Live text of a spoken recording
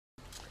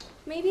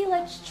Maybe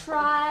let's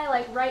try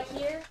like right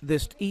here.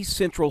 This East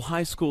Central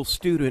High School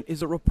student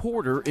is a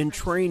reporter in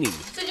training.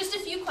 So just a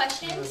few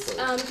questions. You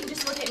can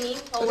just look at me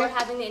while we're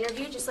having the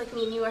interview, just like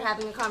me and you are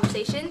having a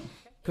conversation.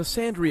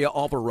 Cassandra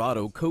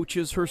Alvarado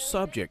coaches her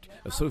subject,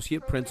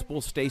 Associate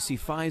Principal Stacy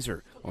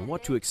Pfizer, on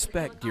what to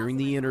expect during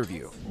the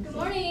interview. Good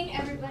morning,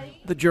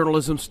 everybody. The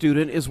journalism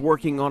student is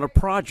working on a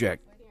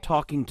project,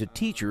 talking to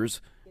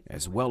teachers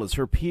as well as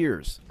her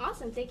peers.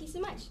 Awesome, thank you so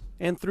much.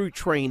 And through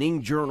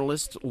training,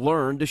 journalists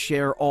learn to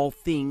share all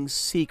things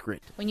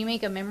secret. When you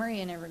make a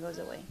memory, it never goes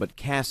away. But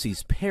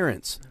Cassie's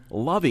parents,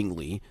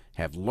 lovingly,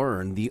 have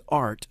learned the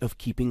art of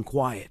keeping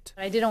quiet.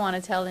 I didn't want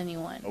to tell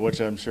anyone.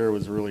 Which I'm sure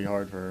was really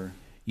hard for her.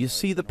 You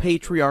see, the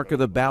patriarch of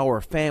the Bauer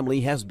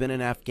family has been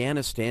in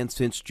Afghanistan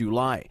since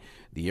July.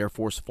 The Air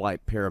Force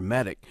flight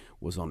paramedic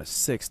was on a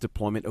 6th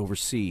deployment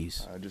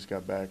overseas. I just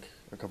got back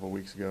a couple of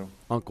weeks ago.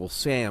 Uncle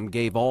Sam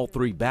gave all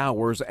three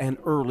Bauers an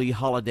early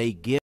holiday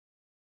gift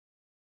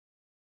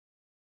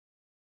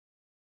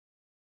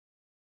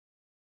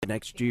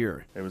next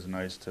year. It was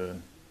nice to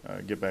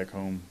get back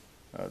home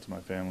to my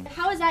family.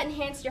 How has that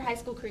enhanced your high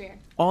school career?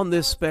 On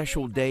this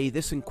special day,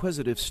 this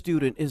inquisitive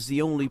student is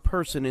the only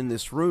person in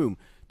this room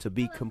to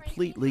be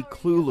completely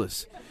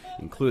clueless,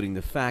 including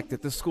the fact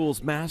that the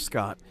school's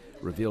mascot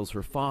reveals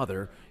her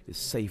father is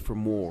safe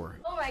from war.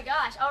 Oh my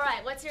gosh, all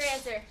right, what's your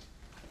answer?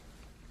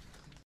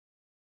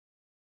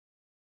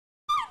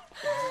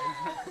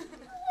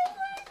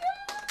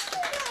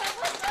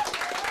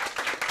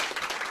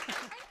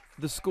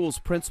 The school's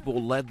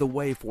principal led the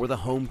way for the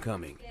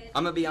homecoming.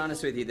 I'm gonna be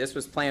honest with you, this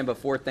was planned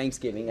before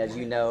Thanksgiving, as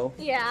you know.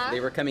 Yeah.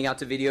 They were coming out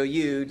to video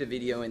you, to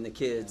video in the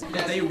kids.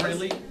 Did they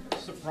really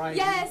surprise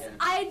you? Yes,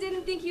 I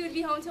didn't think you would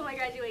be home till my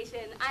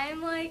graduation.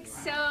 I'm like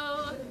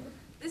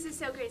this is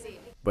so crazy.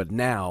 But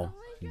now,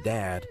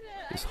 Dad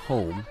is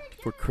home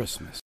for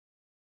Christmas.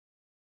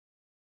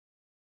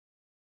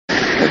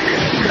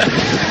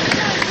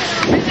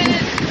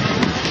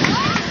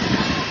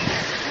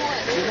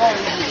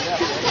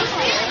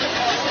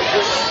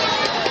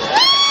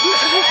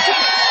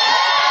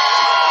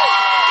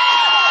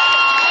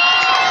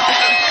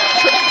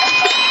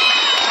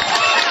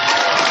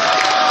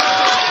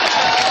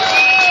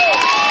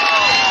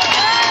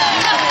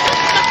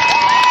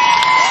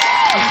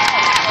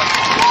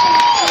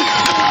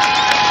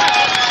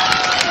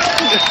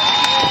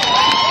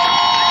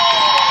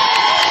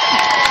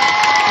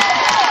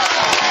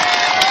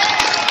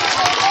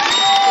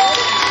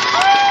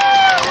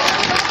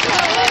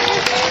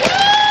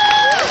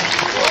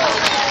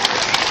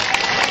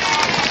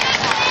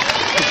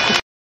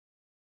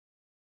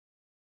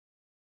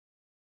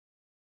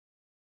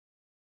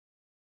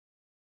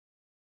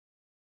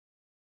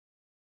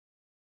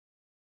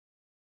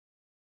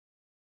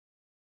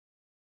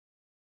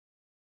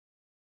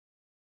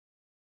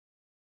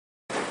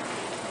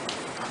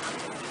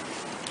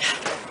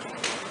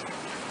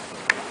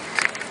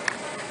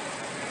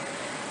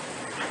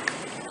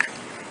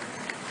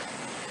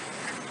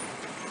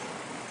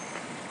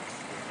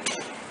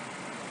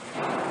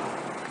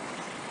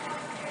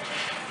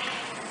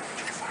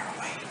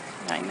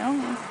 I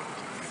know.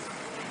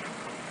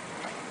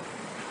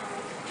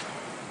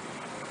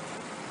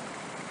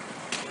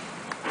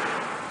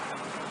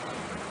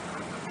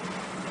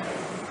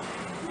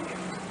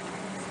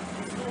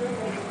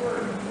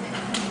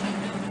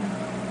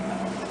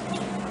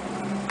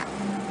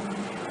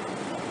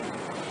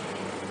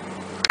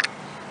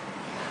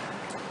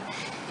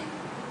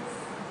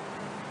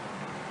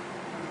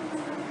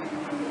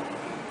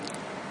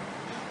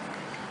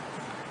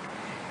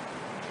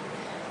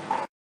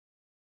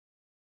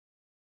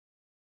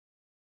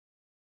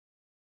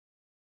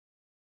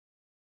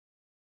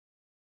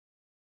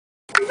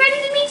 You ready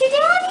to meet your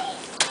daddy?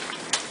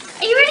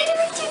 Are you ready to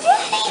meet your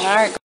daddy? All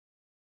right.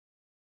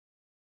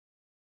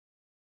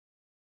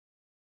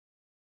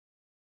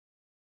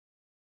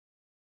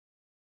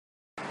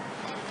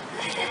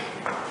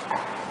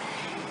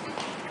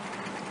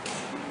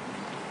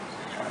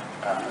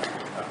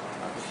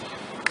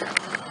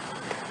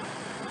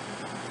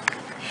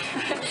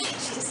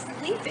 She's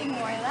sleeping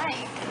more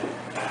like.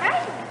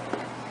 Right?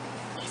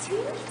 Guess who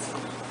you get to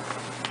meet?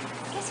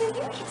 Guess who you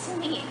get to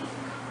meet?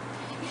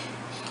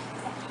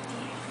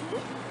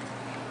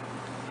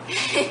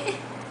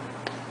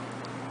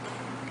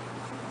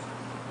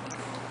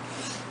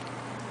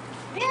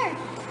 There.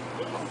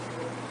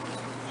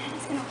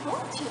 Daddy's gonna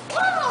hold you.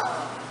 Whoa!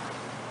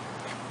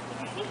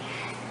 You ready?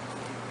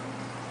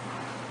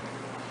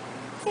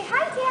 Say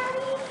hi,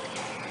 Daddy.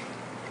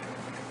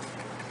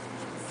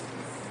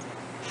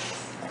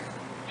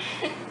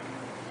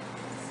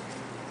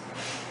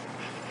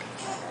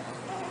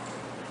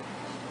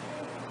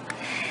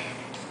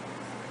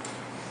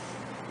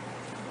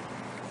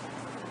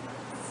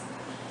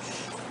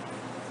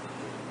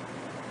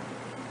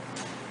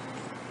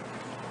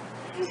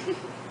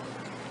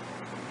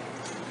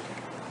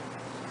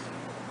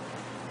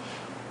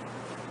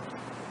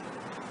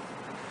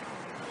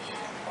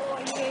 Oh,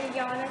 you're gonna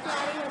yawn at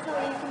Daddy? That's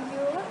all you can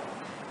do?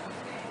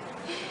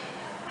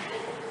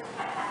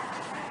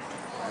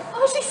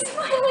 Oh, she's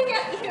smiling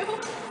at you.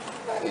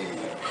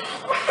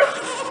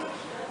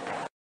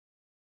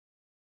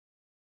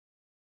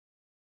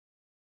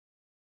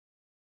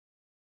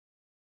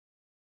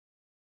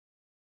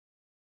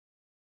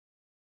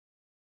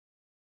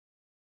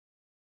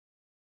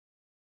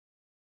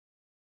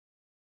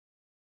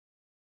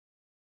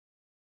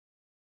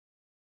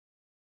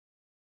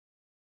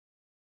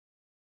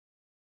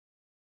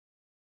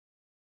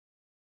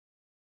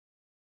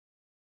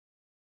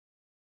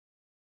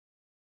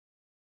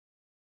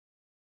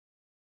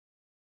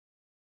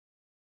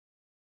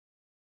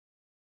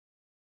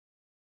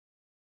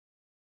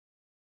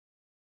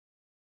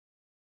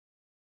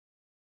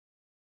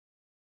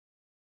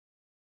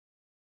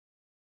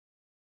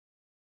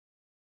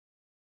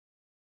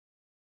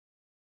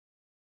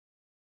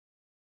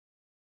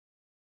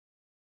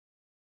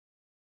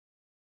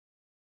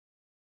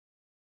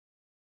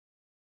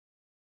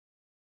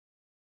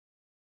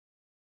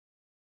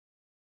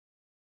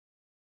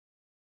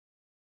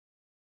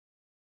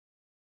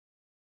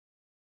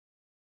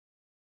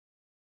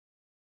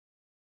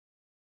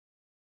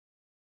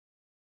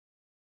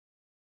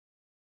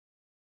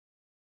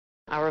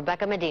 Our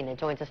Rebecca Medina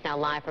joins us now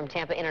live from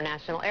Tampa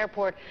International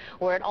Airport,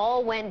 where it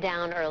all went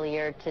down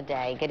earlier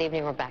today. Good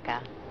evening,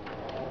 Rebecca.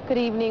 Good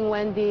evening,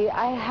 Wendy.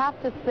 I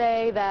have to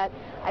say that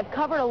I've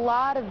covered a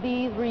lot of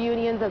these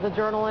reunions as a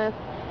journalist,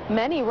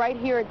 many right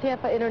here at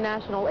Tampa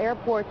International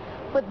Airport,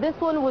 but this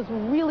one was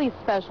really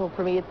special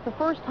for me. It's the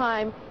first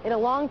time in a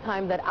long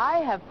time that I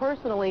have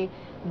personally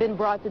been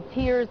brought to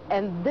tears,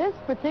 and this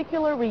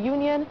particular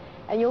reunion,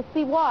 and you'll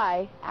see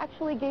why,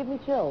 actually gave me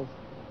chills.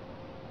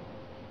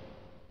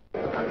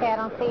 Okay, I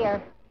don't see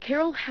her.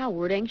 Carol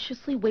Howard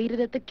anxiously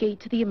waited at the gate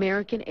to the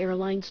American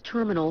Airlines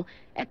terminal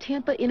at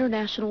Tampa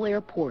International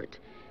Airport,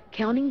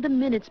 counting the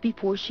minutes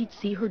before she'd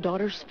see her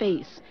daughter's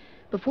face,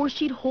 before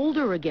she'd hold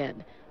her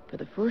again for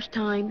the first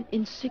time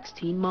in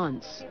 16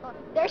 months.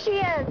 There she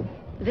is.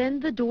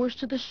 Then the doors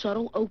to the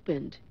shuttle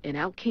opened, and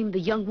out came the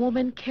young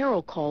woman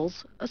Carol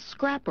calls a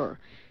scrapper,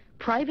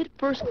 Private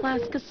First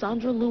Class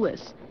Cassandra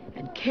Lewis,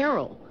 and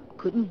Carol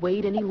couldn't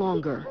wait any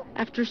longer.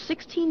 After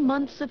 16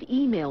 months of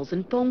emails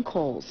and phone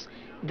calls,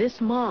 this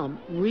mom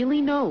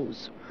really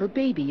knows her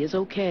baby is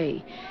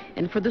okay.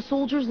 And for the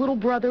soldier's little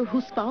brother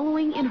who's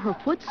following in her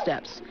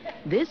footsteps,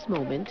 this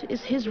moment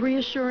is his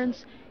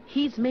reassurance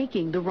he's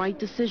making the right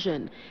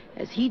decision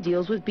as he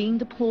deals with being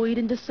deployed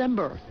in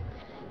December.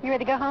 You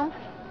ready to go home?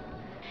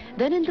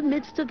 Then in the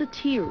midst of the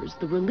tears,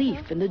 the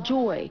relief and the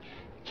joy,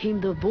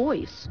 came the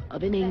voice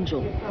of an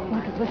angel.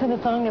 Look, listen to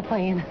the song they're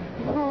playing.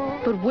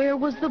 But where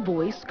was the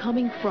voice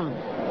coming from?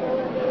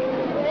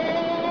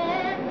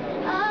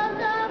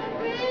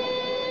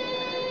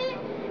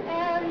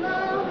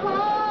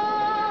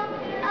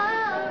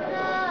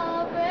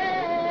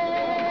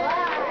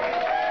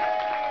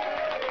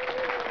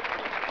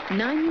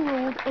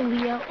 Nine-year-old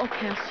Aaliyah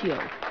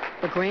Ocasio,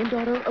 the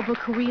granddaughter of a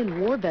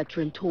Korean War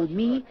veteran, told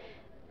me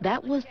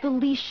that was the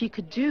least she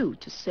could do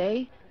to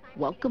say,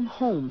 "Welcome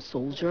home,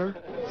 soldier."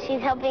 She's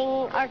helping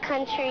our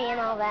country and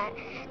all that,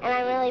 and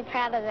I'm really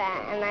proud of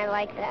that, and I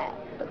like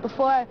that.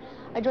 Before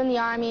I joined the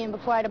Army and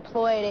before I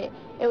deployed,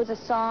 it was a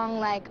song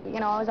like, you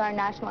know, it was our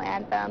national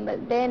anthem.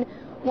 But then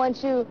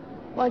once you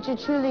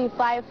truly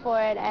fight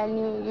for it and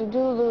you do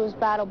lose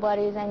battle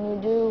buddies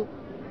and you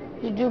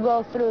do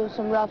go through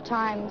some rough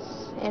times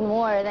in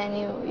war, then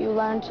you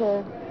learn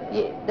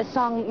the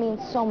song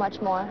means so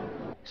much more.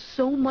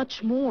 So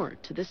much more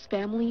to this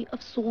family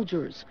of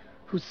soldiers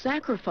whose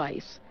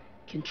sacrifice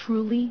can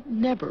truly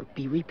never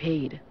be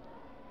repaid.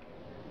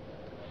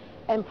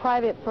 And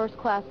Private First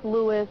Class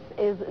Lewis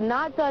is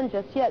not done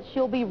just yet.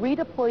 She'll be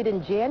redeployed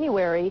in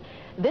January.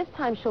 This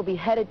time she'll be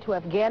headed to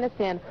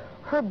Afghanistan.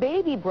 Her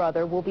baby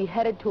brother will be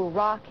headed to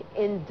Iraq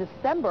in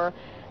December.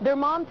 Their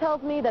mom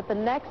tells me that the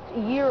next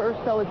year or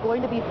so is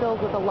going to be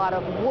filled with a lot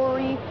of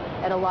worry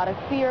and a lot of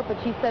fear, but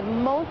she said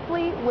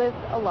mostly with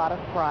a lot of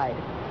pride.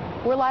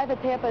 We're live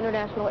at Tampa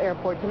International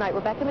Airport tonight.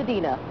 Rebecca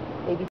Medina,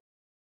 ABC.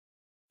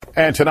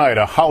 And tonight,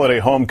 a holiday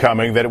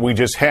homecoming that we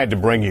just had to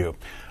bring you.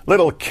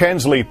 Little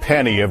Kensley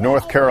Penny of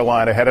North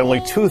Carolina had only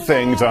two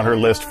things on her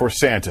list for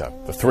Santa.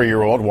 The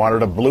 3-year-old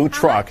wanted a blue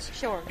truck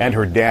and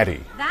her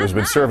daddy, who's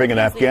been serving in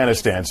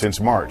Afghanistan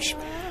since March.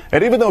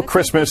 And even though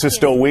Christmas is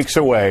still weeks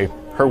away,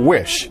 her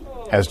wish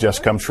has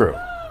just come true.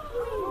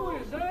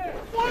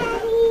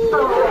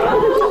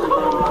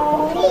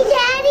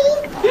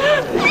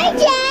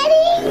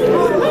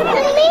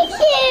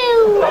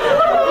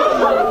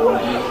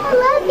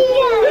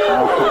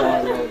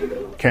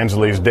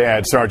 Kensley's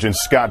dad, Sergeant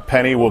Scott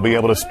Penny, will be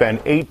able to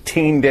spend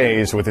 18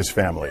 days with his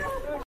family.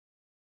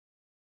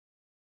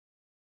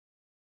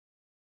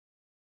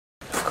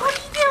 What are you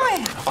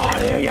doing? Oh,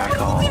 there you go.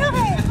 What are you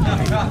doing?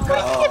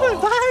 Hey,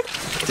 bud.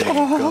 There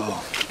you go.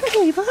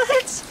 Hey, bud.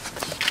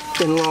 It's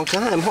been a long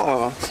time,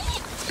 huh?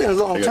 It's been a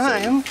long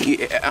time.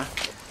 Yeah.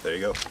 There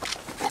you go.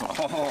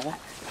 Oh,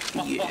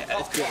 yeah.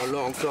 It's been a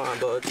long time,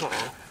 bud,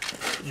 huh?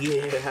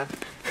 Yeah.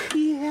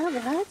 Yeah,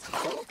 bud.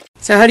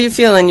 So how do you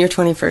feel on your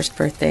 21st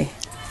birthday?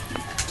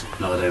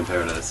 Another day in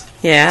paradise.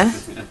 Yeah?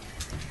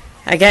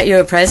 I got you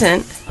a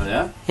present. Oh,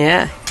 yeah?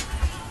 Yeah.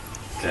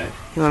 Okay.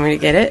 You want me to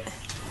get it?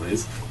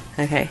 Please.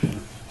 Okay.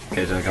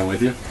 Okay, should I come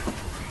with you?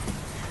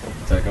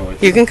 Should I come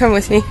with you? You can come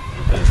with me.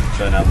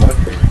 Should I not look?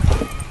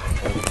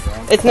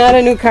 It's not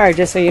a new car,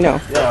 just so you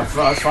know. Yeah,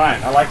 that's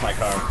fine. I like my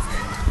car.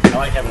 I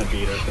like having a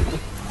beater.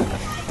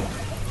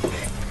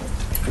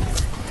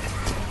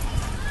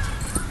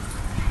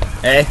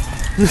 Hey.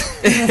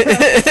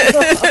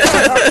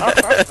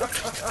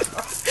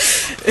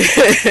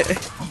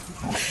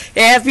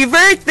 Happy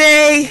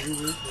birthday!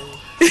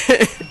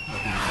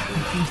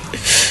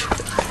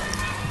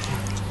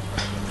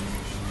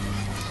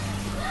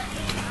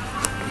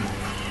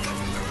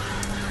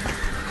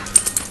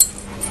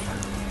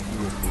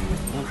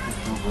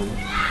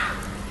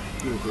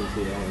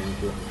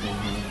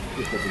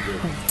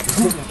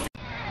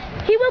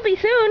 He will be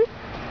soon.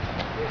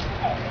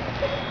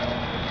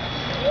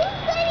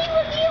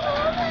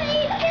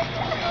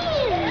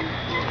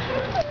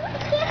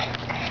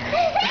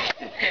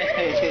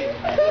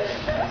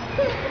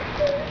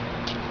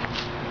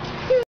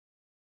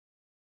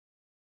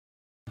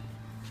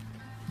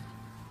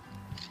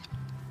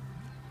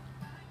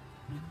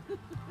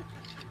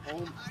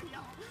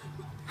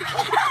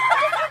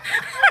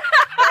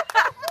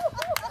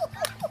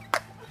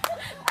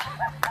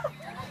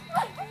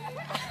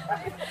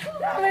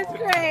 That was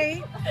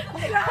great.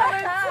 That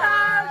was so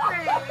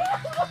great.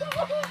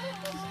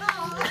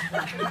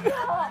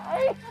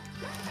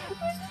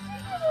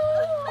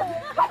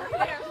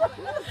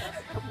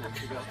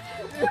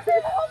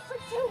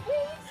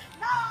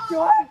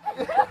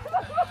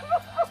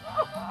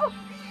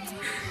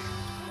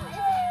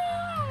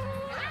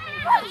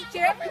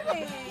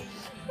 Jeremy!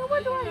 No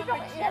wonder why you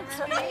don't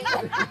answer me.